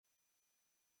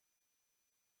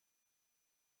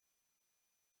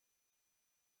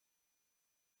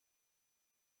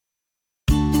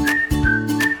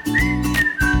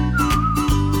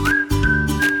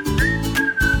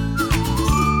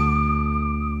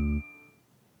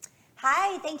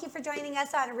Hi, thank you for joining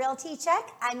us on Realty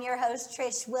Check. I'm your host,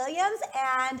 Trish Williams,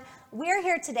 and we're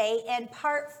here today in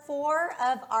part 4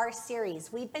 of our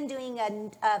series. We've been doing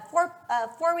a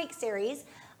four-week series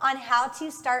on how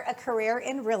to start a career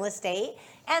in real estate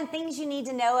and things you need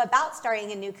to know about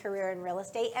starting a new career in real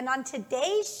estate. And on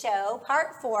today's show,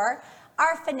 part 4,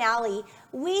 our finale,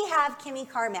 we have Kimmy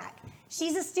Carmack.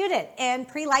 She's a student in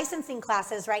pre-licensing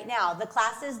classes right now, the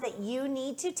classes that you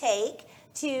need to take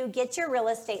to get your real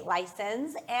estate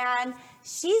license, and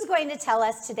she's going to tell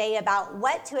us today about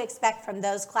what to expect from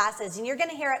those classes. And you're going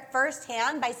to hear it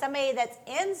firsthand by somebody that's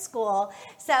in school,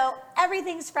 so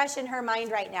everything's fresh in her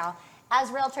mind right now. As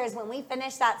realtors, when we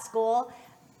finish that school,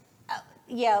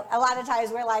 a lot of times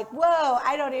we're like, whoa,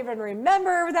 I don't even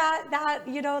remember that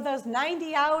those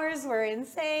 90 hours were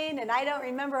insane, and I don't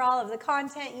remember all of the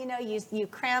content. You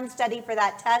cram study for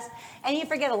that test, and you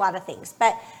forget a lot of things.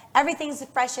 But everything's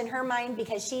fresh in her mind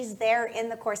because she's there in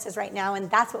the courses right now,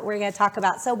 and that's what we're going to talk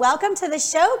about. So welcome to the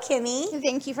show, Kimmy.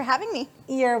 Thank you for having me.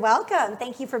 You're welcome.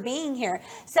 Thank you for being here.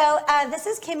 So this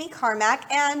is Kimmy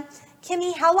Carmack, and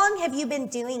Kimmy, how long have you been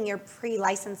doing your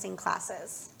pre-licensing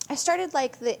classes? I started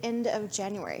like the end of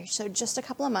January, so just a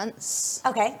couple of months.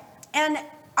 Okay. And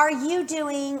are you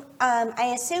doing,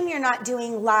 I assume you're not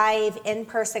doing live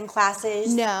in-person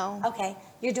classes? No. Okay.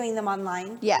 You're doing them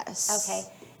online? Yes. Okay.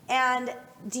 And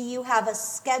do you have a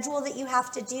schedule that you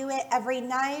have to do it every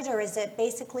night, or is it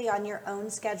basically on your own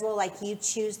schedule, like you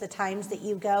choose the times that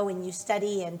you go and you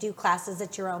study and do classes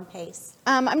at your own pace?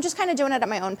 I'm just kind of doing it at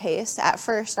my own pace. At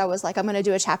first, I was like, I'm going to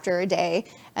do a chapter a day,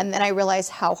 and then I realized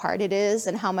how hard it is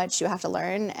and how much you have to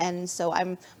learn, and so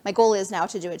my goal is now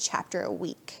to do a chapter a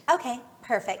week. Okay,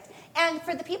 perfect. And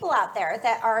for the people out there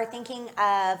that are thinking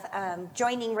of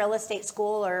joining real estate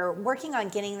school or working on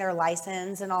getting their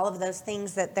license and all of those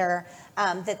things that they're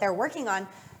working on,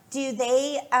 do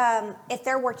they, if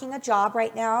they're working a job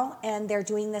right now and they're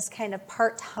doing this kind of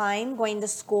part-time, going to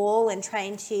school and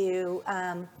trying to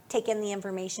take in the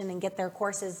information and get their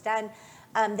courses done,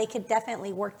 they could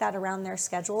definitely work that around their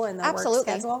schedule and their work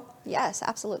schedule? Yes,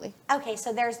 absolutely. Okay,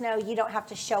 so you don't have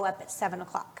to show up at 7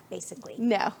 o'clock, basically.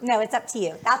 No. No, it's up to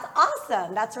you. That's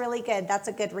awesome. That's really good. That's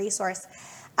a good resource.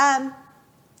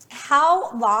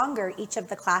 How long are each of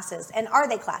the classes? And are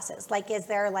they classes? Like, is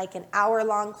there like an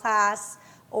hour-long class?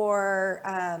 Or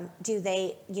do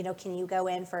they, can you go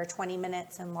in for 20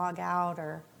 minutes and log out?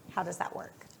 Or how does that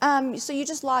work? So you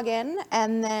just log in,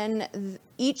 and then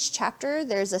each chapter,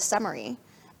 there's a summary.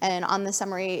 And on the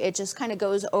summary, it just kind of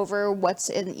goes over what's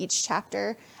in each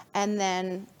chapter. And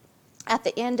then at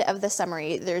the end of the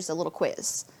summary, there's a little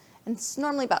quiz. And it's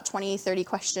normally about 20, 30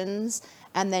 questions.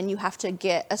 And then you have to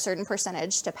get a certain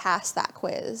percentage to pass that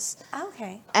quiz.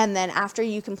 Okay. And then after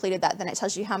you completed that, then it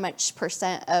tells you how much %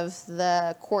 of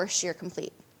the course you're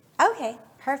complete. Okay,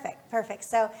 perfect.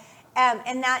 So,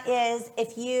 and that is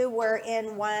if you were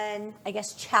in one, I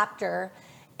guess, chapter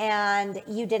and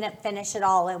you didn't finish it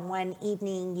all in one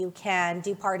evening, you can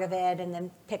do part of it and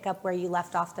then pick up where you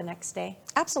left off the next day.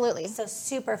 Absolutely. So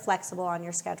super flexible on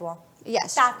your schedule.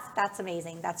 Yes. That's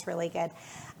amazing. That's really good.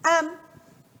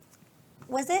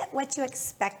 Was it what you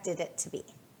expected it to be?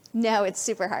 No, it's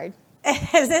super hard.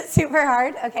 Is it super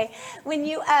hard? Okay. When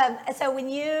you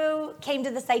came to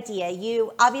this idea,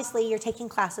 you're taking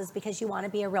classes because you want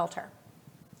to be a realtor.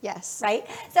 Yes. Right?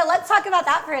 So let's talk about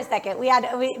that for a second. me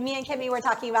and Kimmy were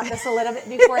talking about this a little bit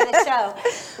before the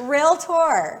show.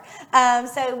 Realtor.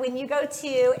 So when you go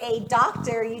to a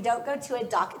doctor, you don't go to a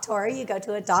doctor, you go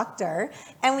to a doctor.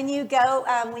 And when you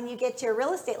get your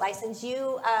real estate license,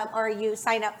 you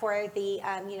sign up for the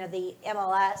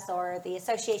MLS or the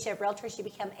Association of Realtors, you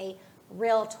become a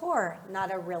realtor,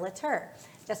 not a realtor.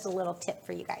 Just a little tip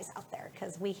for you guys out there,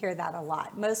 because we hear that a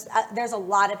lot. There's a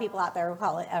lot of people out there who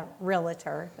call it a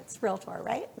realtor. It's realtor,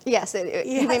 right? Yes,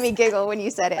 you made me giggle when you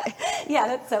said it. Yeah,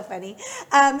 that's so funny.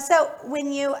 So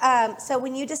when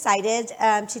you decided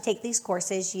to take these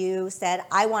courses, you said,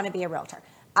 I want to be a realtor.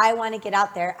 I want to get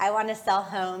out there. I want to sell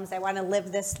homes. I want to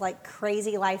live this like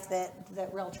crazy life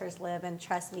that realtors live, and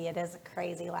trust me, it is a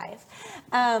crazy life.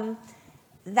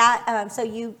 So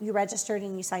you registered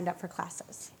and you signed up for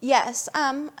classes. Yes.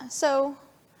 So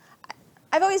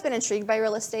I've always been intrigued by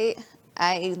real estate.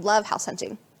 I love house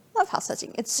hunting.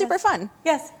 It's super fun.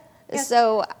 Yes.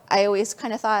 So I always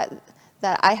kind of thought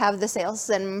that I have the sales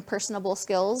and personable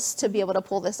skills to be able to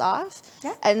pull this off.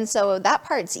 Yeah. And so that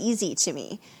part's easy to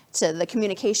me. To the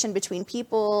communication between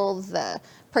people, the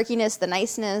perkiness, the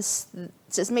niceness,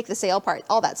 just make the sale part,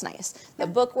 all that's nice. The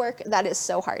book work, that is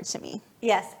so hard to me.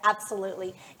 Yes,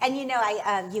 absolutely. And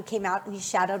you came out and you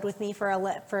shadowed with me for a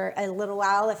little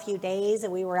while, a few days,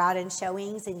 and we were out in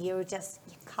showings, and you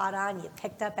caught on. You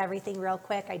picked up everything real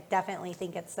quick. I definitely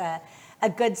think it's a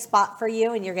good spot for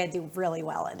you, and you're going to do really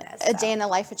well in it. A day in the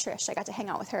life of Trish. I got to hang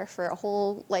out with her for a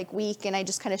whole week, and I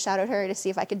just kind of shadowed her to see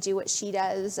if I could do what she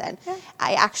does, and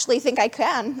I actually think I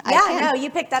can. No, you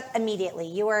picked up immediately.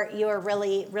 You were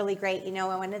really, really great. You know,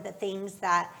 one of the things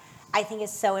that I think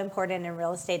is so important in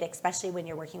real estate, especially when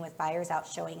you're working with buyers out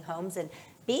showing homes, and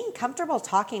being comfortable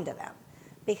talking to them.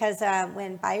 Because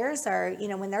when buyers are,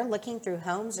 when they're looking through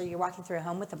homes, or you're walking through a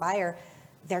home with a buyer,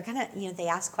 they're gonna, they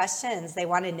ask questions. They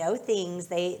want to know things.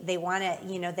 They want to,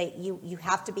 you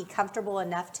have to be comfortable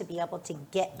enough to be able to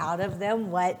get out of them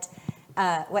what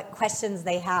questions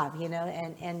they have,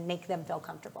 and make them feel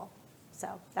comfortable.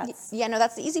 So that's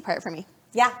that's the easy part for me.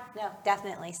 Yeah, no,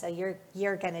 definitely. So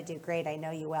you're gonna do great. I know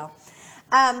you will.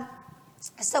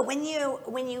 So when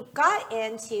you got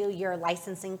into your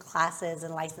licensing classes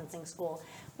and licensing school,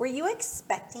 were you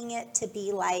expecting it to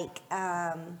be like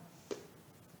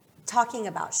talking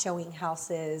about showing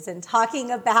houses and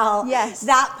talking about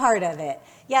that part of it?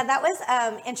 Yeah, that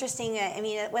was interesting. I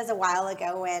mean, it was a while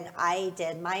ago when I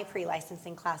did my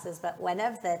pre-licensing classes, but one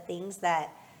of the things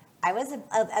that I was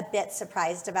a bit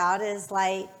surprised about is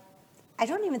I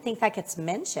don't even think that gets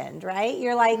mentioned, right?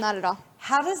 You're like, not at all.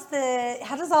 How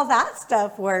does all that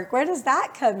stuff work? Where does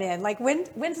that come in?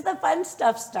 When's the fun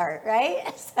stuff start, right?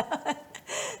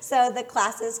 So the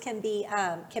classes can be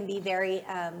very,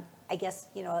 I guess,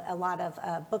 a lot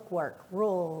of book work,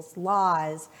 rules,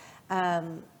 laws,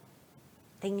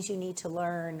 things you need to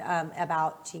learn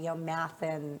about, math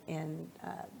and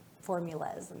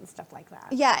formulas and stuff like that.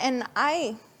 Yeah, and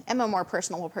I am a more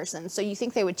personable person, so you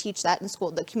think they would teach that in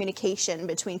school, the communication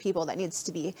between people that needs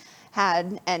to be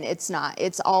had, and it's not.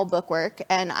 It's all book work,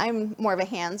 and I'm more of a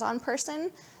hands-on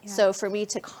person, so for me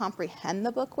to comprehend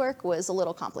the book work was a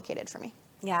little complicated for me.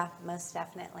 Yeah, most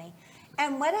definitely.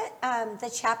 And what the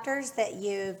chapters that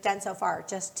you've done so far,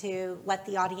 just to let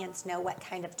the audience know what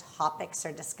kind of topics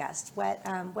are discussed, what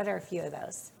are a few of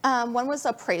those? One was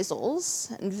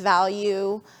appraisals and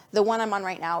value. The one I'm on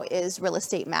right now is real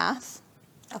estate math.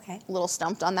 Okay. A little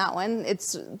stumped on that one.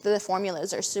 The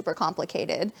formulas are super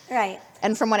complicated. Right.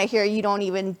 And from what I hear, you don't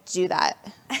even do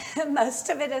that. Most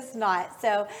of it is not.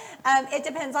 So it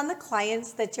depends on the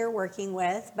clients that you're working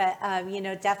with. But,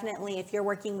 definitely if you're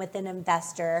working with an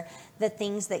investor, the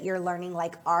things that you're learning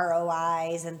like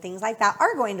ROIs and things like that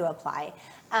are going to apply.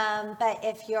 But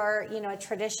if you're, a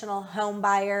traditional home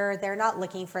buyer, they're not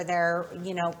looking for their,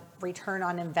 return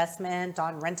on investment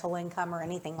on rental income or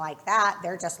anything like that.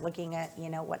 They're just looking at,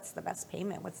 what's the best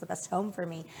payment? What's the best home for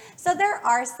me? So there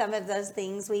are some of those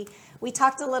things. We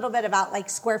talked a little bit about like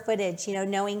square footage,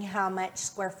 knowing how much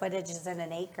square footage is in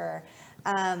an acre.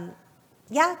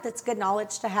 That's good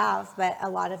knowledge to have, but a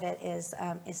lot of it is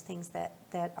things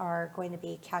that are going to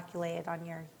be calculated on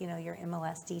your, your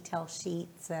MLS detail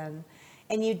sheets,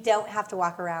 and you don't have to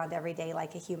walk around every day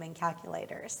like a human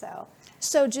calculator.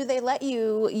 So do they let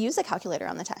you use a calculator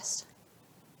on the test?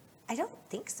 I don't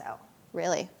think so.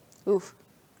 Really? Oof.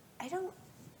 I don't.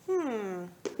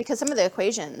 Because some of the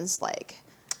equations,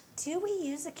 do we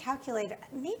use a calculator?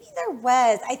 Maybe there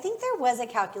was. I think there was a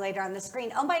calculator on the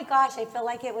screen. Oh my gosh, I feel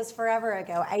like it was forever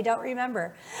ago. I don't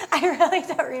remember. I really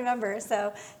don't remember.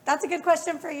 So that's a good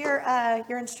question for your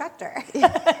instructor.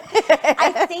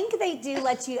 I think they do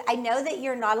let you. I know that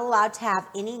you're not allowed to have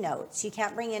any notes. You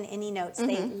can't bring in any notes. Mm-hmm.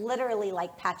 They literally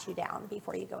pat you down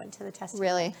before you go into the test.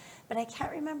 Really? But I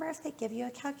can't remember if they give you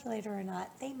a calculator or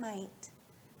not. They might.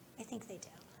 I think they do.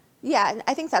 Yeah,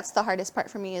 I think that's the hardest part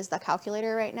for me is the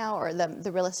calculator right now, or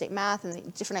the real estate math and the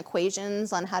different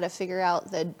equations on how to figure out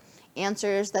the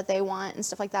answers that they want and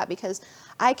stuff like that, because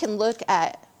I can look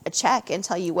at a check and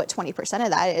tell you what 20% of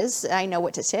that is, and I know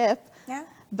what to tip. Yeah.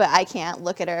 But I can't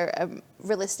look at a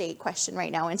real estate question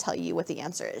right now and tell you what the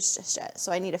answer is just yet.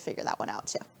 So I need to figure that one out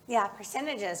too. Yeah,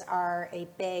 percentages are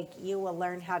you will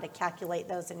learn how to calculate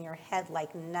those in your head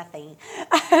like nothing.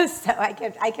 So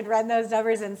I could run those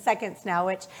numbers in seconds now,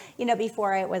 which,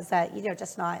 before it was,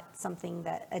 just not something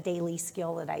a daily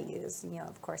skill that I use.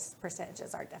 Of course,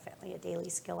 percentages are definitely a daily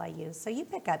skill I use. So you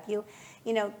pick up,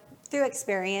 through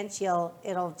experience,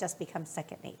 it'll just become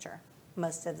second nature,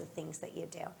 most of the things that you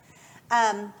do.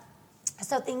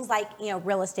 So things like,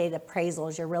 real estate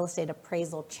appraisals, your real estate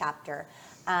appraisal chapter.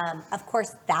 Of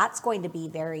course, that's going to be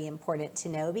very important to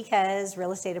know, because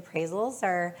real estate appraisals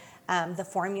are the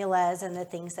formulas, and the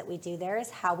things that we do there is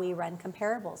how we run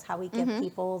comparables, how we give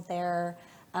people their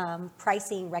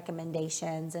pricing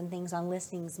recommendations and things on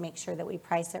listings, make sure that we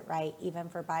price it right. Even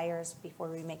for buyers, before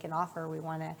we make an offer, we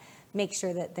want to make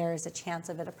sure that there's a chance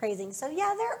of it appraising. So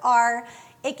yeah,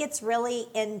 it gets really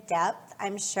in depth,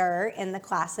 I'm sure, in the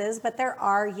classes, but there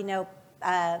are,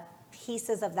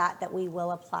 pieces of that we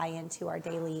will apply into our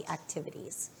daily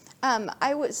activities?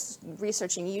 I was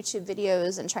researching YouTube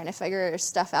videos and trying to figure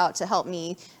stuff out to help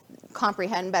me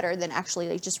comprehend better than actually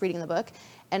like just reading the book.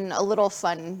 And a little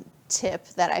fun tip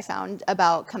that I found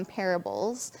about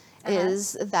comparables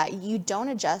is that you don't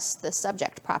adjust the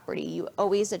subject property. You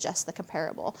always adjust the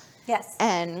comparable. Yes.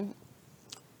 And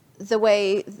the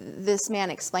way this man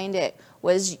explained it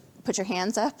was put your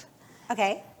hands up.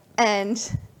 Okay.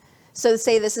 And so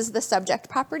say this is the subject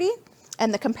property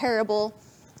and the comparable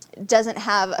doesn't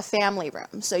have a family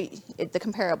room. So the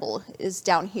comparable is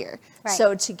down here. Right.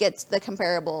 So to get the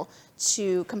comparable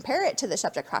to compare it to the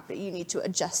subject property, you need to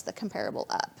adjust the comparable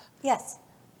up. Yes.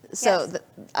 So Yes.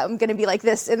 I'm going to be like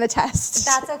this in the test.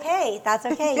 That's okay. That's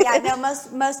okay. Yeah, no,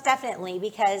 most definitely,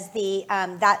 because the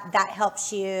that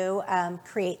helps you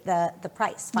create the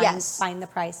price. Find the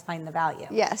price, find the value.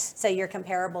 Yes. So your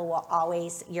comparable will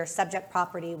always, your subject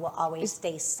property will always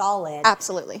stay solid.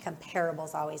 Absolutely.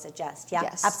 Comparables always adjust. Yeah,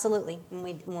 Yes. absolutely.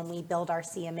 When we build our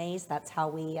CMAs, that's how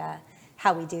we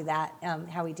do that.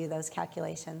 How we do those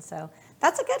calculations. So.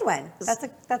 That's a good one. That's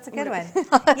a good one.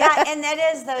 Yeah, and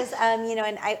that is those.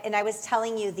 And I was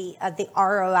telling you the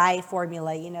ROI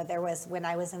formula. There was, when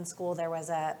I was in school, there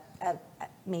was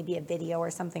maybe a video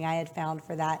or something I had found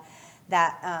for that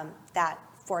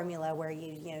formula where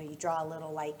you draw a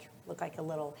little look like a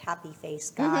little happy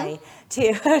face guy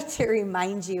to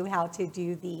remind you how to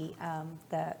do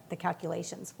the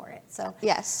calculations for it. So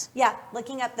Yes. yeah,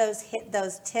 looking up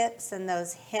those tips and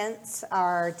those hints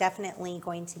are definitely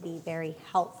going to be very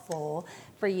helpful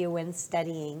for you when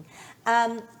studying.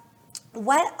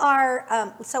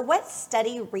 What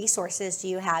study resources do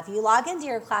you have? You log into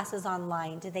your classes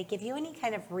online. Do they give you any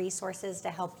kind of resources to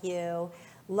help you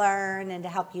learn and to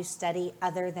help you study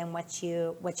other than what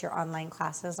your online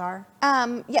classes are?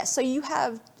 Yes, so you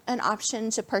have an option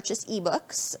to purchase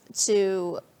ebooks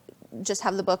to just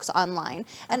have the books online,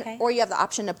 or you have the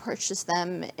option to purchase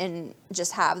them and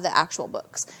just have the actual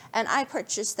books. And I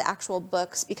purchased the actual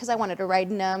books because I wanted to write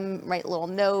in them, write little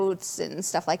notes and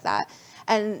stuff like that.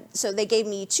 And so they gave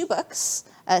me 2 books,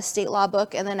 a state law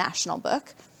book and a national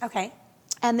book. Okay.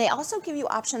 And they also give you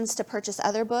options to purchase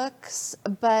other books,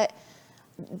 but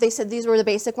they said these were the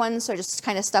basic ones, so I just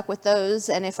kind of stuck with those.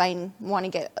 And if I want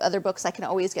to get other books, I can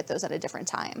always get those at a different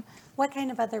time. What kind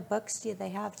of other books do they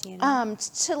have? Do you know?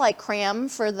 To like cram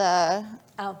for the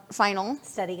final.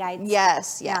 Study guides?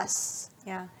 Yes.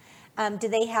 Yeah. Do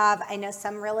they have, I know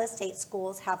some real estate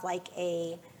schools have like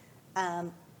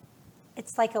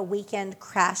it's like a weekend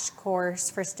crash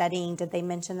course for studying. Did they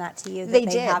mention that to you? They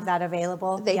did. Have that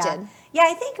available? They did. Yeah,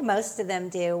 I think most of them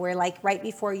do. Where like right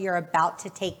before you're about to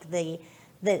take the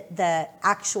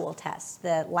actual test,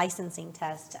 the licensing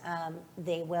test,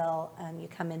 they will, you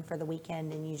come in for the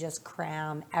weekend and you just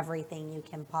cram everything you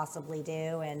can possibly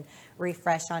do and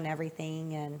refresh on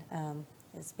everything, and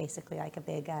it's basically like a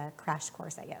big crash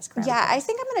course, I guess. Yeah, I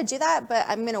think I'm going to do that, but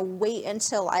I'm going to wait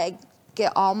until I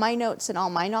get all my notes and all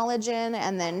my knowledge in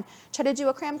and then try to do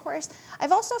a cram course.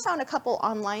 I've also found a couple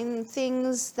online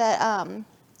things that I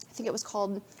think it was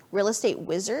called Real Estate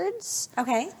Wizards.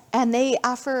 Okay. And they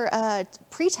offer a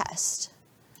pre-test.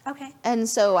 Okay. And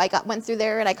so I went through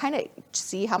there and I kind of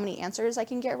see how many answers I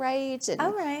can get right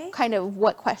and kind of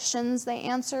what questions they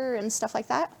answer and stuff like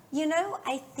that.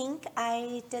 I think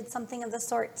I did something of the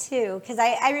sort too, because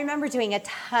I remember doing a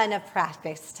ton of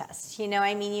practice tests.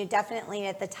 You definitely,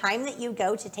 at the time that you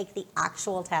go to take the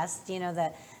actual test,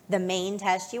 the main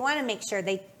test, you want to make sure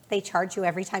they charge you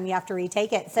every time you have to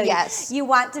retake it. So yes. you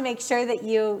want to make sure that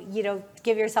you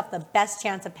give yourself the best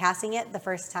chance of passing it the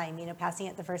first time. Passing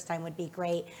it the first time would be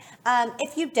great.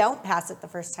 If you don't pass it the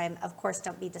first time, of course,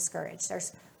 don't be discouraged.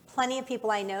 There's plenty of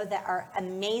people I know that are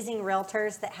amazing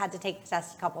realtors that had to take the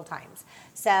test a couple times.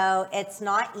 So it's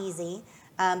not easy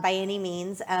by any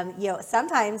means.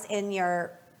 Sometimes in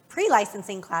your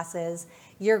pre-licensing classes,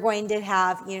 you're going to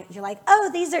have, you're like,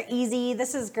 oh, these are easy.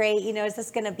 This is great. Is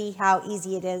this going to be how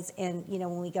easy it is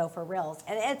when we go for reals?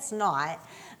 And it's not.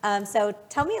 So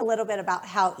tell me a little bit about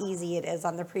how easy it is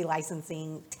on the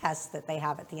pre-licensing tests that they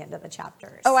have at the end of the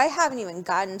chapters. Oh, I haven't even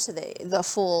gotten to the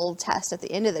full test at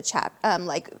the end of the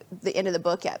like the end of the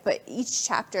book yet. But each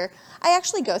chapter, I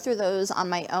actually go through those on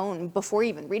my own before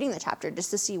even reading the chapter,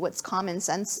 just to see what's common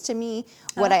sense to me,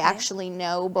 what I actually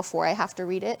know before I have to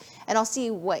read it, and I'll see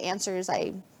what answers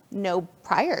I know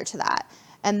prior to that.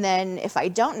 And then if I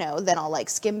don't know, then I'll like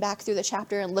skim back through the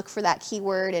chapter and look for that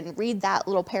keyword and read that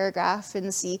little paragraph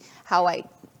and see how I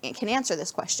can answer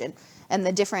this question. and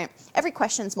every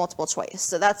question's multiple choice.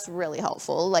 So that's really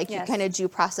helpful. Like Yes. you kind of do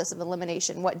process of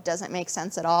elimination. What doesn't make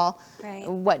sense at all? Right.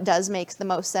 What does make the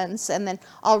most sense? And then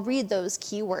I'll read those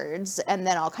keywords and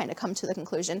then I'll kind of come to the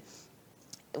conclusion.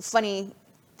 Funny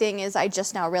thing is, I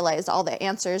just now realized all the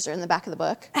answers are in the back of the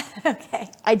book. Okay.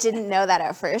 I didn't know that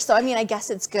at first. So, I mean, I guess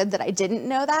it's good that I didn't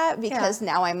know that because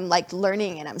Yeah. now I'm like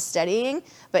learning and I'm studying.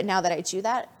 But now that I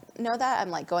know that, I'm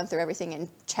like going through everything and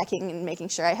checking and making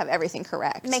sure I have everything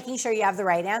correct. Making sure you have the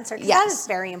right answer. 'Cause that Yes. is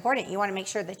very important. You want to make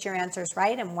sure that your answer is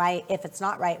right, and why, if it's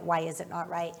not right, why is it not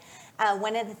right?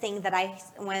 One of the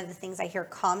things I hear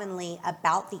commonly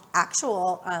about the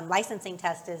actual licensing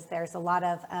test is there's a lot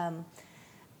of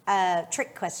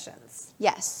trick questions.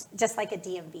 Yes. Just like a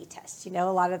DMV test. You know,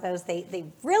 a lot of those, they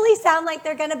really sound like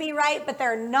they're going to be right, but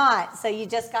they're not. So you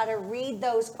just got to read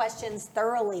those questions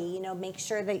thoroughly, you know, make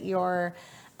sure that you're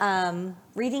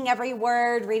reading every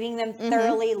word, reading them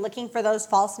thoroughly, looking for those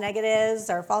false negatives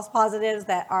or false positives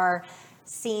that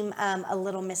seem a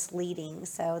little misleading.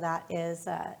 So that is...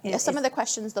 Some of the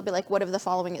questions, they'll be like, what if the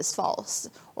following is false?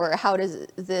 Or how does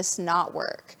this not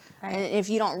work? Right. And if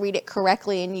you don't read it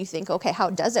correctly and you think, okay, how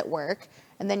does it work?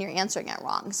 And then you're answering it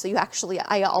wrong. So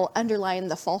I'll underline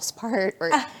the false part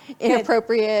or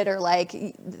inappropriate or like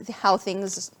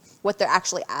what they're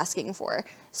actually asking for.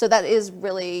 So that is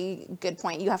really good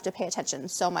point. You have to pay attention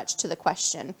so much to the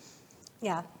question.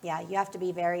 Yeah, you have to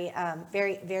be very,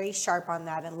 very sharp on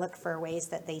that and look for ways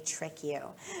that they trick you.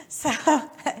 So,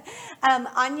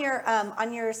 on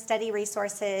your study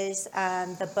resources,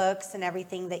 the books and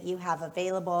everything that you have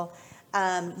available,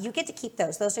 you get to keep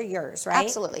those. Those are yours, right?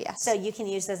 Absolutely, yes. So you can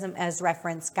use them as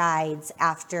reference guides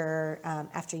after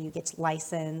you get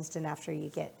licensed and after you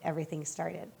get everything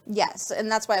started. Yes,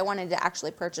 and that's why I wanted to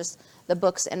actually purchase the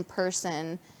books in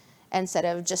person instead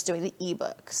of just doing the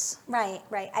ebooks. Right.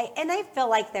 I feel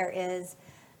like there is,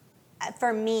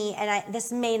 for me, and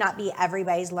this may not be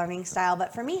everybody's learning style,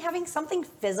 but for me, having something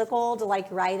physical to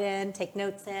like write in, take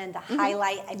notes in, to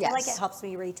highlight, I feel like it helps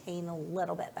me retain a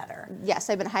little bit better. Yes,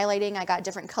 I've been highlighting. I got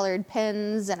different colored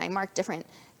pens and I marked different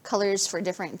colors for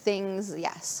different things.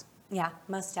 Yes. Yeah,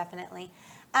 most definitely.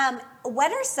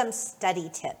 What are some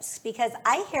study tips? Because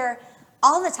I hear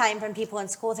all the time from people in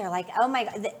school, they're like, oh my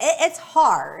God, it's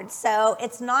hard. So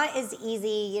it's not as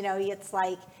easy, you know, it's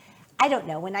like, I don't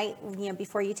know,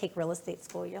 before you take real estate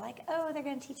school, you're like, oh, they're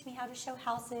going to teach me how to show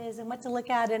houses and what to look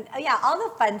at. And all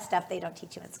the fun stuff they don't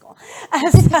teach you in school.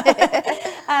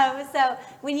 So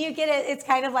when you get it, it's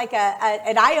kind of like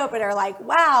an eye-opener, like,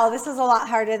 wow, this is a lot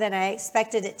harder than I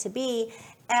expected it to be.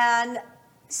 And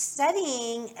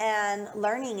studying and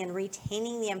learning and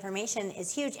retaining the information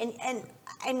is huge. And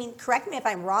I mean, correct me if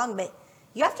I'm wrong, but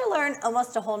you have to learn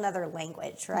almost a whole nother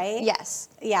language, right? Yes.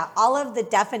 Yeah, all of the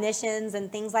definitions and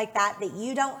things like that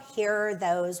you don't hear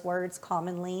those words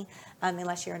commonly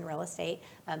unless you're in real estate.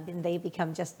 And they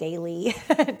become just daily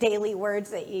words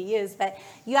that you use. But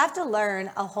you have to learn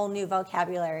a whole new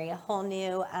vocabulary, a whole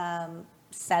new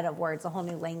set of words, a whole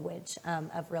new language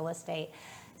of real estate.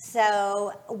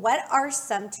 So what are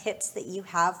some tips that you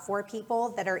have for people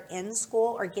that are in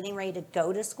school or getting ready to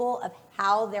go to school of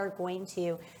how they're going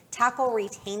to tackle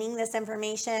retaining this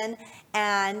information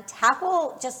and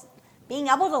tackle just being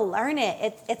able to learn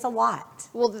it? It's a lot.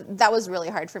 Well, that was really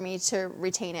hard for me to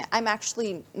retain it. I'm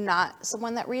actually not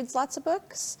someone that reads lots of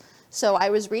books. So I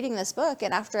was reading this book,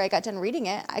 and after I got done reading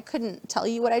it, I couldn't tell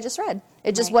you what I just read.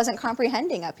 It just wasn't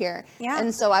comprehending up here. Yeah.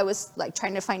 And so I was like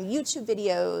trying to find YouTube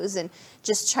videos and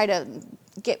just try to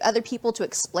get other people to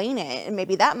explain it, and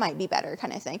maybe that might be better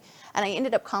kind of thing. And I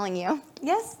ended up calling you.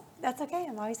 Yes, that's okay.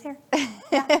 I'm always here.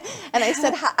 And I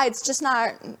said, it's just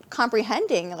not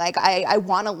comprehending. Like, I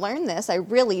want to learn this. I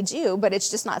really do, but it's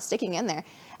just not sticking in there.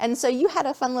 And so you had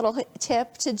a fun little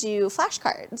tip to do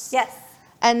flashcards. Yes.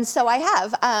 And so I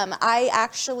have. I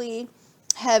actually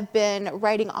have been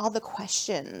writing all the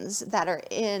questions that are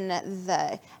in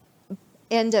the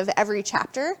end of every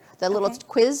chapter, the little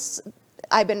quiz.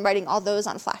 I've been writing all those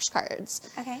on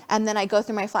flashcards. Okay. And then I go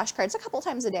through my flashcards a couple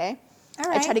times a day. All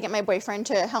right. I try to get my boyfriend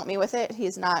to help me with it.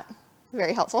 He's not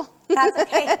very helpful. That's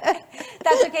okay.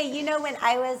 That's okay. You know, when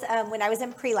I was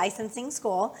in pre-licensing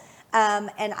school,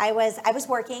 and I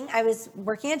was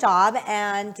working a job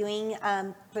and doing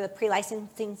for the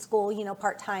pre-licensing school, you know,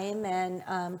 part-time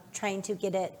and trying to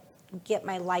get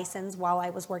my license while I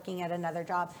was working at another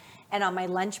job. And on my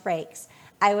lunch breaks,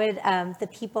 I would, the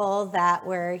people that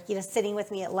were, you know, sitting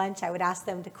with me at lunch, I would ask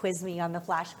them to quiz me on the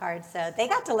flashcards. So they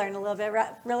got to learn a little bit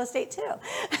about real estate too.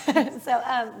 So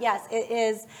yes,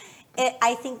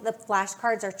 I think the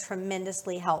flashcards are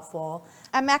tremendously helpful.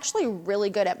 I'm actually really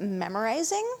good at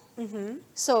memorizing.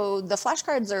 So the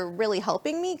flashcards are really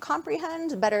helping me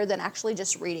comprehend better than actually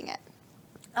just reading it.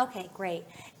 Okay, great.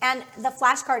 And the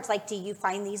flashcards, like, do you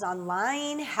find these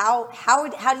online? How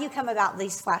do you come about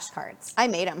these flashcards? I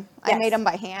made them. Yes. I made them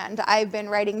by hand. I've been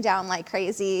writing down like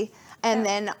crazy. And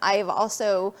then I've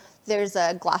also, there's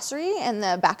a glossary in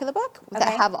the back of the book that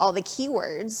Okay. have all the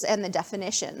keywords and the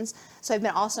definitions. So I've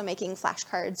been also making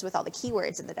flashcards with all the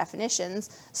keywords and the definitions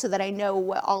so that I know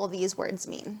what all of these words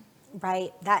mean.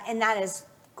 Right. That is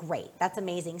great. That's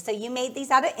amazing. So you made these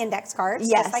out of index cards,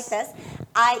 Yes. just like this.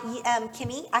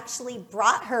 Kimmy actually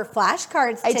brought her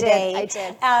flashcards I did, today. I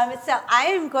did. So I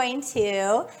am going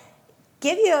to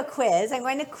give you a quiz. I'm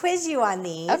going to quiz you on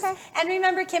these. Okay. And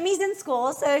remember, Kimmy's in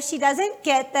school, so if she doesn't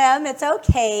get them, it's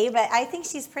okay. But I think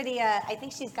she's pretty. I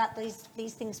think she's got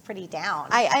these things pretty down.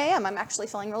 I am. I'm actually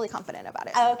feeling really confident about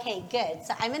it. Okay, good.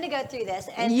 So I'm going to go through this,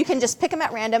 and You can just pick them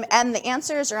at random, and the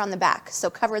answers are on the back, so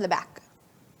cover the back.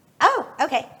 oh,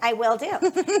 okay, I will do.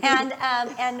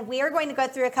 And we are going to go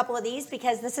through a couple of these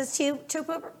because this is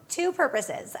two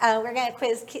purposes. We're going to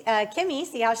quiz Kimmy,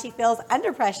 see how she feels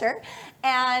under pressure,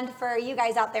 and for you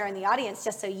guys out there in the audience,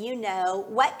 just so you know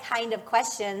what kind of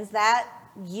questions that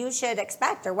you should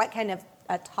expect, or what kind of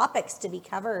topics to be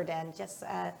covered, and just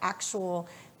actual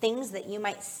things that you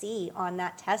might see on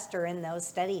that test or in those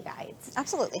study guides.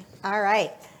 Absolutely. All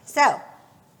right, so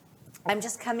I'm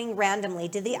just coming randomly.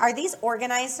 Are these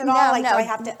organized at all? Do I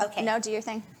have to? Okay. No, do your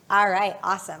thing. All right,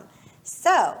 awesome.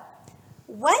 So,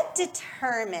 what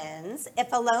determines if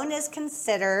a loan is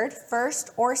considered first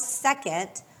or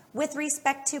second with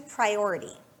respect to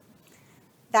priority?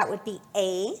 That would be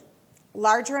A,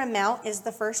 larger amount is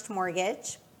the first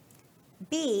mortgage.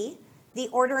 B, the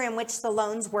order in which the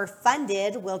loans were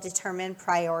funded will determine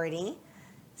priority.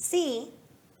 C,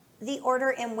 the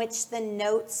order in which the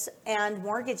notes and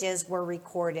mortgages were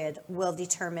recorded will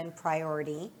determine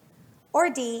priority. Or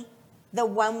D, the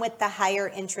one with the higher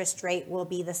interest rate will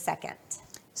be the second.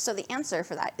 So the answer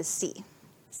for that is C.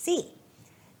 C,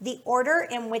 the order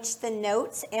in which the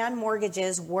notes and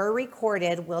mortgages were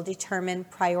recorded will determine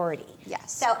priority.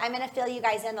 Yes. So I'm going to fill you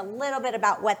guys in a little bit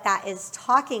about what that is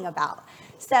talking about.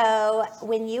 So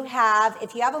if you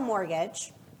have a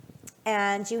mortgage,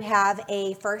 and you have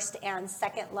a first and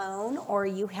second loan, or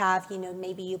you have,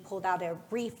 maybe you pulled out a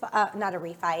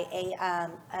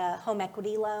home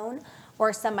equity loan,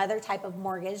 or some other type of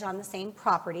mortgage on the same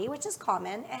property, which is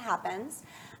common, it happens.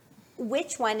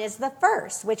 Which one is the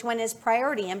first? Which one is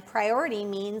priority? And priority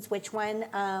means which one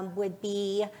would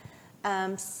be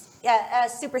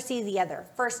supersede the other,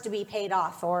 first to be paid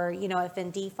off, or, if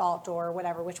in default or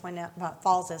whatever, which one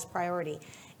falls as priority.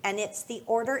 And it's the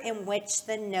order in which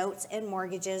the notes and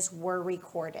mortgages were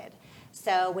recorded.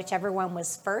 So whichever one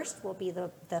was first will be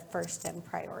the first in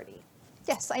priority.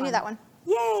 Yes, I knew that one.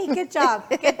 Yay, good job,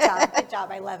 good job, good job,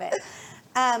 I love it.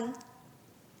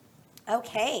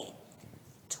 Okay,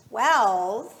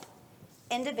 12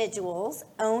 individuals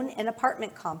own an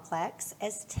apartment complex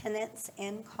as tenants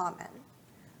in common.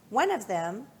 One of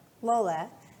them,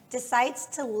 Lola, decides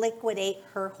to liquidate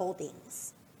her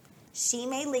holdings. She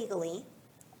may legally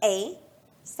A,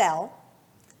 sell.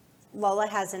 Lola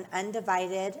has an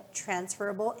undivided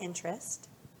transferable interest.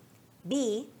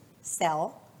 B,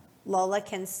 sell. Lola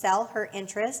can sell her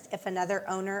interest if another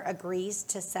owner agrees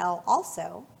to sell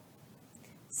also.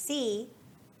 C,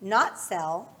 not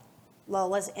sell.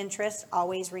 Lola's interest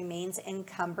always remains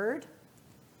encumbered.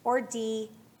 Or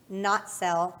D, not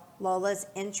sell. Lola's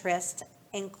interest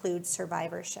includes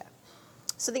survivorship.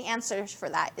 So the answer for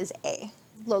that is A.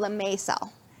 Lola may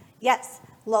sell. Yes,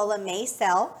 Lola may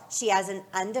sell. She has an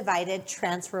undivided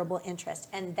transferable interest.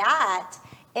 And that's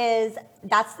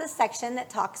the section that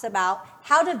talks about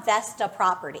how to vest a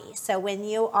property. So when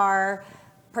you are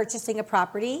purchasing a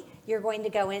property, you're going to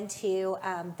go into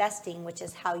vesting, which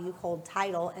is how you hold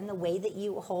title. And the way that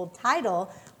you hold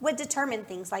title would determine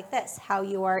things like this, how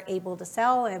you are able to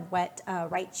sell and what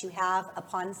rights you have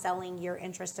upon selling your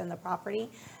interest in the property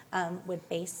would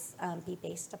be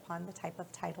based upon the type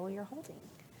of title you're holding.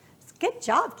 Good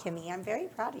job, Kimmy. I'm very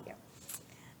proud of you.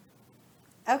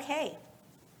 Okay.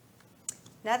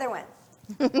 Another one.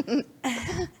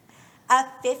 A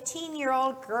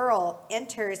 15-year-old girl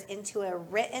enters into a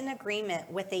written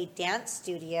agreement with a dance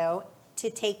studio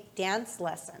to take dance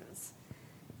lessons.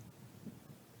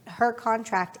 Her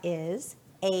contract is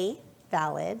A,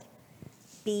 valid,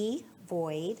 B,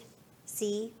 void,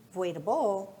 C,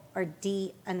 voidable, or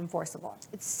D, unenforceable.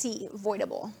 It's C,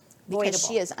 voidable. Because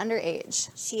she is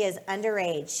underage. She is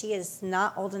underage. She is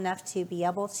not old enough to be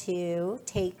able to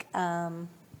take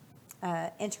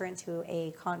enter into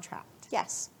a contract.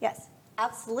 Yes. Yes,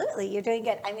 absolutely. You're doing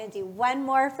good. I'm going to do one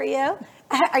more for you.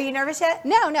 Are you nervous yet?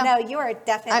 No. No, you are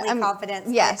definitely I'm confident.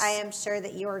 yes. I am sure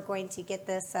that you are going to get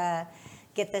this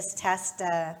test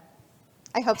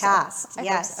I hope passed. so. I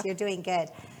Yes, hope so. you're doing good.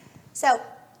 So,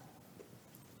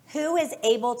 who is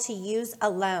able to use a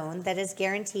loan that is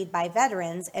guaranteed by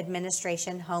Veterans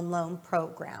Administration Home Loan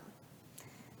Program?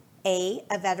 A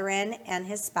veteran and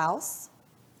his spouse.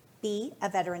 B, a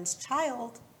veteran's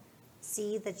child.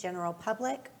 C, the general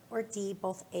public. Or D,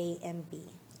 both A and B.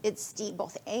 It's D,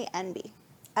 both A and B.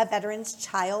 A veteran's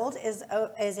child is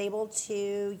able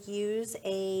to use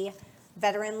a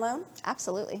veteran loan.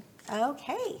 Absolutely.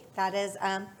 Okay, that is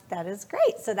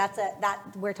great. So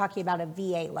we're talking about a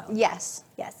VA loan. Yes.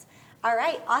 Yes. All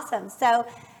right. Awesome. So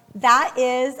that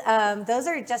is those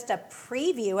are just a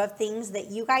preview of things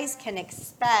that you guys can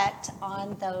expect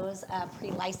on those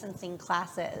pre-licensing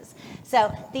classes.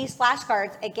 So these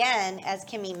flashcards, again, as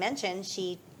Kimmy mentioned,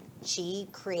 she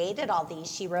created all these.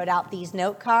 She wrote out these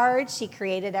note cards. She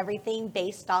created everything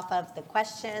based off of the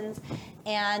questions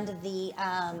and the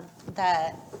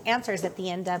answers at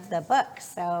the end of the book.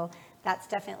 So that's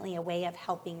definitely a way of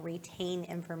helping retain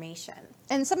information.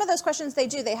 And some of those questions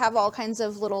they have all kinds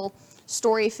of little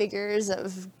story figures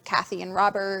of Kathy and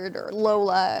Robert or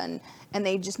Lola, and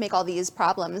they just make all these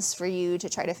problems for you to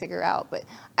try to figure out. But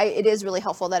it is really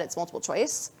helpful that it's multiple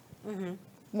choice. Mm-hmm.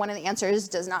 One of the answers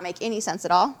does not make any sense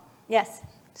at all. Yes.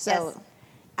 So, yes.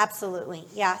 Absolutely.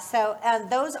 Yeah. So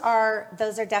those are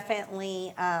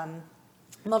definitely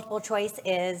multiple choice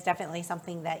is definitely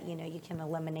something that you can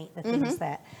eliminate the things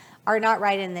that are not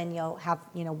right, and then you'll have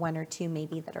one or two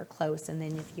maybe that are close, and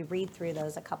then if you read through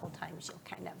those a couple times, you'll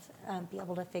kind of be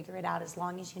able to figure it out as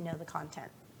long as you know the content.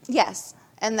 Yes,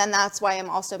 and then that's why I'm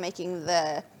also making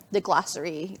the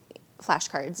glossary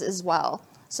flashcards as well,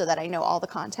 so that I know all the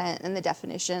content and the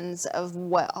definitions of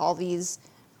what all these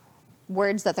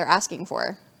words that they're asking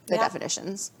for, the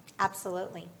definitions.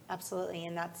 Absolutely, absolutely,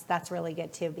 and that's really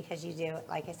good too, because you do,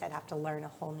 like I said, have to learn a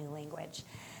whole new language.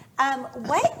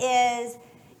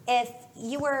 If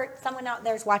you were someone out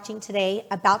there's watching today,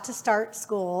 about to start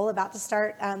school, about to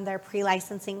start their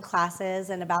pre-licensing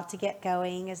classes, and about to get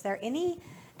going, is there any,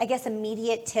 I guess,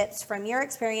 immediate tips from your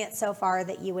experience so far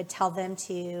that you would tell them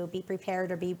to be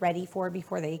prepared or be ready for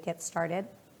before they get started?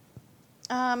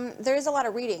 There's a lot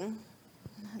of reading,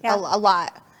 Yeah. a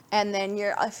lot. And then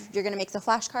if you're going to make the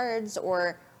flashcards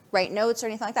or write notes or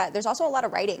anything like that, there's also a lot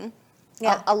of writing,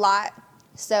 a lot.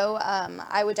 So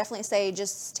I would definitely say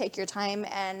just take your time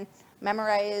and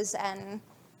memorize, and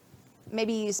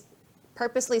maybe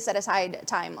purposely set aside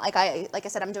time. Like I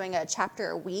said, I'm doing a chapter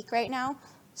a week right now,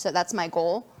 so that's my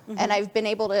goal. And I've been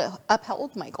able to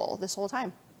uphold my goal this whole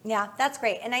time. Yeah, that's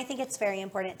great. And I think it's very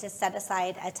important to set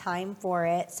aside a time for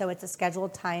it. So it's a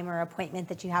scheduled time or appointment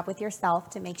that you have with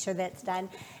yourself to make sure that it's done.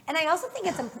 And I also think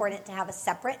it's important to have a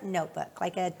separate notebook,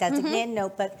 like a designated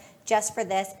notebook just for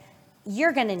this.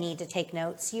 You're going to need to take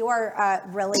notes. You are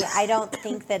really, I don't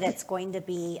think that it's going to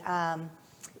be, I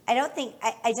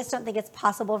just don't think it's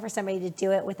possible for somebody to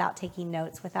do it without taking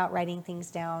notes, without writing things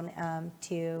down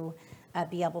to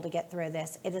be able to get through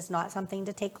this. It is not something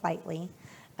to take lightly.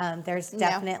 There's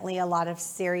definitely a lot of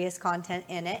serious content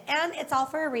in it, and it's all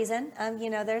for a reason.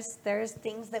 There's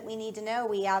things that we need to know.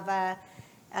 We have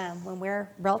when we're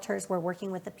realtors, we're working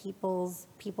with the people's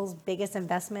biggest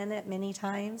investment at many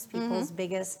times, people's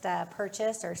biggest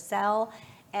purchase or sell,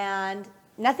 and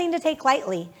nothing to take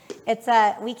lightly. It's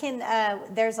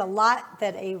there's a lot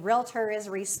that a realtor is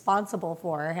responsible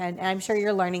for, and I'm sure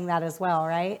you're learning that as well,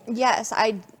 right? Yes,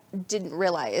 I didn't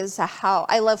realize how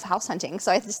I love house hunting, so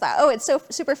I just thought, oh, it's so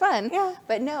super fun. Yeah.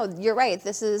 But no, you're right.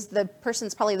 This is the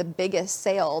person's probably the biggest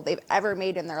sale they've ever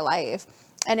made in their life,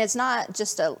 and it's not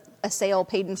just a sale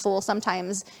paid in full.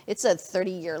 Sometimes it's a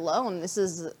 30-year loan. This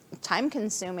is time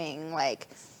consuming.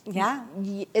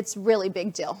 It's really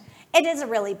big deal. It is a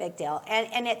really big deal,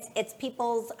 and it's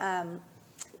people's.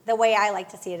 The way I like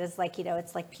to see it is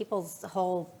it's like people's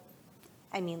whole.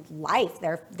 Life,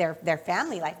 their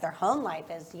family life, their home life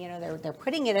is, they're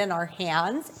putting it in our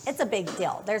hands. It's a big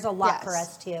deal. There's a lot for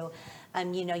us to,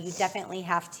 you definitely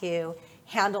have to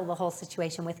handle the whole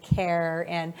situation with care.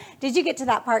 And did you get to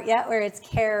that part yet where it's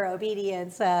care,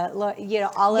 obedience,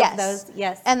 all of those?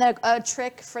 Yes. And a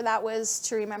trick for that was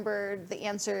to remember the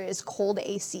answer is cold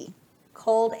AC.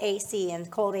 Cold AC, and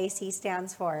cold AC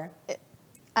stands for?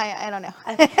 I don't know.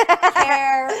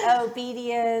 Care,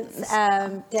 obedience,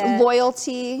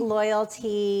 loyalty.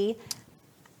 Loyalty.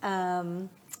 Oh,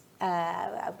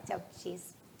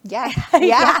 geez. Yeah.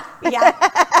 Yeah.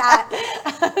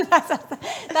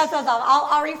 That's awesome.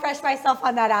 I'll refresh myself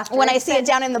on that after. When I see it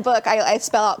down in the book, I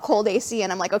spell out cold AC,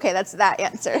 and I'm like, okay, that's that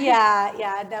answer.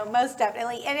 Yeah, no, most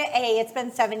definitely. And hey, it's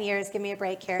been 7 years. Give me a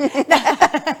break here.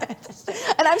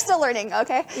 And I'm still learning.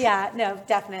 Okay. Yeah, no,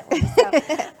 definitely.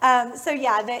 So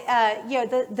yeah,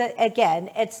 again,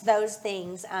 it's those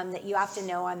things that you have to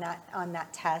know on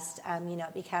that test.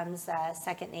 It becomes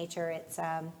second nature. It's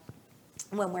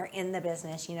when we're in the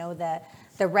business,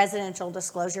 the residential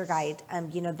disclosure guide,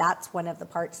 that's one of the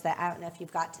parts that I don't know if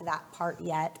you've got to that part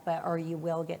yet, or you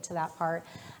will get to that part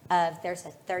of, there's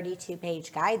a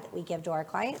 32-page guide that we give to our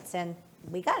clients, and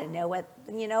we got to know what,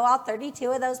 all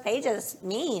 32 of those pages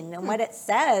mean and what it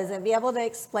says, and be able to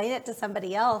explain it to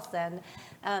somebody else. And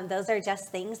those are just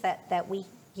things that we,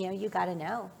 you got to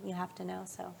know, you have to know.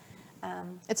 So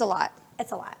it's a lot.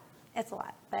 It's a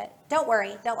lot, but don't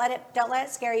worry. Don't let it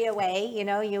scare you away.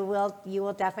 You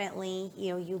will definitely,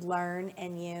 you learn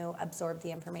and you absorb the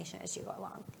information as you go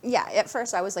along. Yeah. At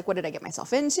first I was like, what did I get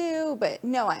myself into? But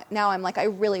no, now I'm like, I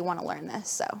really want to learn this.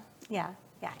 So Yeah.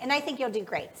 And I think you'll do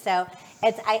great. So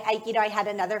I had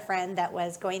another friend that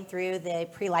was going through the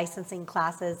pre-licensing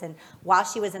classes, and while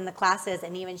she was in the classes,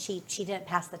 and even she didn't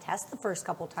pass the test the first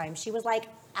couple times, she was like,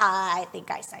 I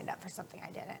think I signed up for something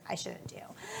I shouldn't do.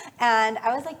 And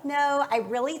I was like, no, I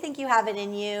really think you have it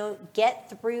in you.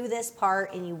 Get through this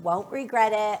part and you won't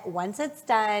regret it. Once it's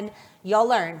done, you'll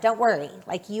learn. Don't worry.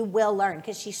 Like, you will learn,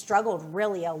 because she struggled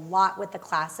really a lot with the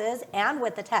classes and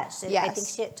with the test. Yes. I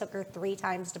think it took her 3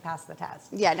 times to pass the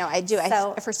test. yeah, no, I do.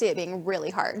 So- I foresee it being really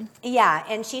hard. Yeah,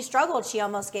 and she struggled. She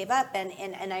almost gave up, and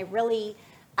I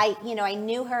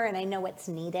knew her, and I know what's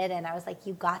needed, and I was like,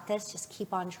 you got this. Just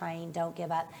keep on trying. Don't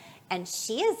give up. And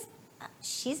she's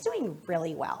doing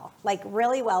really well, like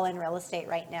really well in real estate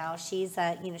right now. She's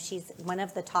she's one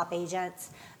of the top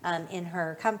agents in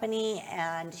her company,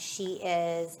 and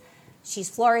she's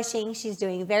flourishing. She's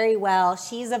doing very well.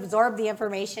 She's absorbed the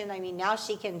information. I mean, now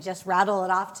she can just rattle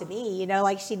it off to me,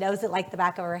 like she knows it like the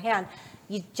back of her hand.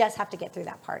 You just have to get through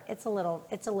that part. It's a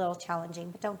little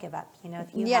challenging, but don't give up.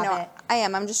 If you have it. I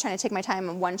am. I'm just trying to take my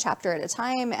time one chapter at a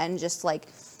time, and just like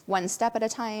one step at a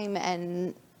time,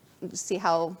 and see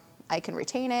how I can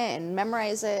retain it and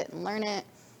memorize it and learn it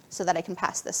so that I can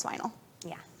pass this final.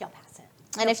 Yeah, you'll pass it.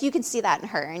 And if you can see that in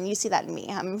her and you see that in me,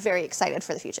 I'm very excited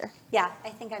for the future. Yeah, I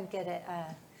think I'm good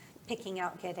at picking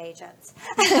out good agents.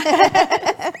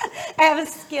 I have a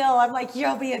skill. I'm like,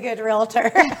 you'll be a good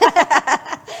realtor.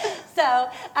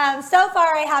 So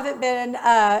far I haven't been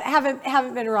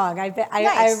wrong. Nice.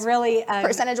 I really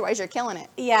Percentage-wise, you're killing it.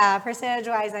 Yeah,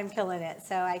 percentage-wise, I'm killing it.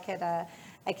 So I could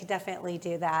definitely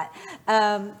do that.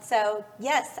 So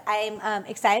yes, I'm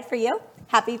excited for you.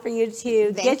 Happy for you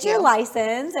to get your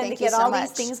license and to get all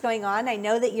these things going on. I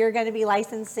know that you're going to be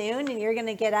licensed soon, and you're going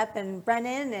to get up and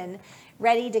running and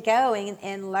ready to go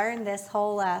and learn this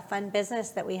whole fun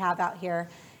business that we have out here.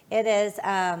 It is,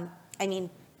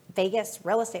 Vegas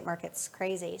real estate market's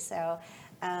crazy. So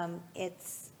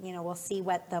it's, we'll see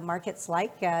what the market's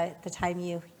like at the time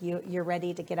you're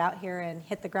ready to get out here and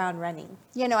hit the ground running.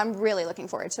 I'm really looking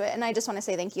forward to it. And I just want to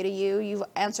say thank you to you. You've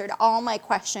answered all my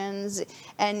questions.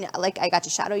 And like, I got to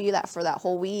shadow you for that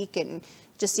whole week and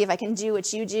just see if I can do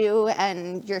what you do,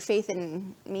 and your faith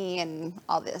in me and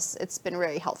all this. It's been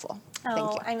really helpful.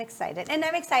 Thank you. I'm excited. And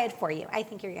I'm excited for you. I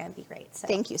think you're going to be great. So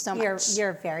thank you so much.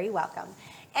 You're very welcome.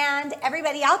 And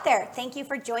everybody out there, thank you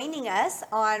for joining us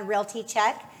on Realty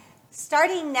Check.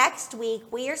 Starting next week,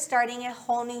 we are starting a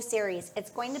whole new series. It's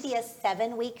going to be a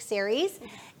 7-week series,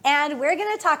 and we're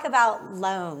going to talk about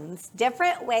loans,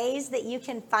 different ways that you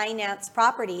can finance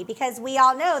property, because we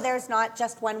all know there's not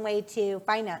just one way to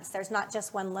finance. There's not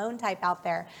just one loan type out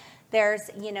there.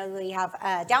 There's, we have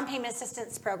down payment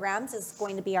assistance programs is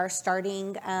going to be our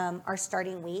starting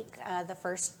week, the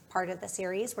first part of the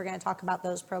series. We're going to talk about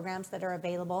those programs that are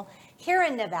available here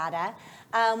in Nevada.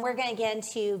 We're going to get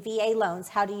into VA loans,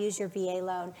 how to use your VA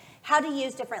loan, how to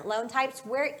use different loan types.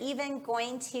 We're even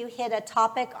going to hit a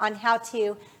topic on how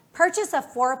to purchase a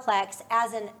fourplex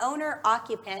as an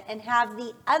owner-occupant and have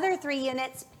the other 3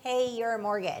 units pay your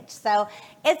mortgage. So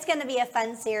it's going to be a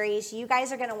fun series. You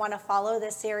guys are going to want to follow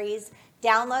this series.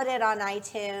 Download it on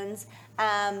iTunes.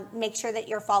 Make sure that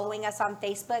you're following us on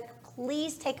Facebook.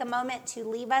 Please take a moment to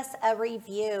leave us a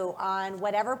review on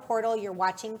whatever portal you're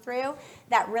watching through.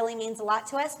 That really means a lot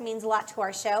to us, means a lot to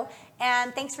our show.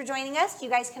 And thanks for joining us. You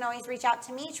guys can always reach out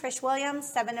to me, Trish Williams,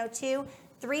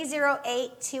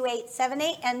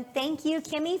 702-308-2878. And thank you,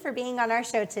 Kimmy, for being on our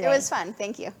show today. It was fun.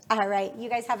 Thank you. All right. You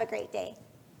guys have a great day.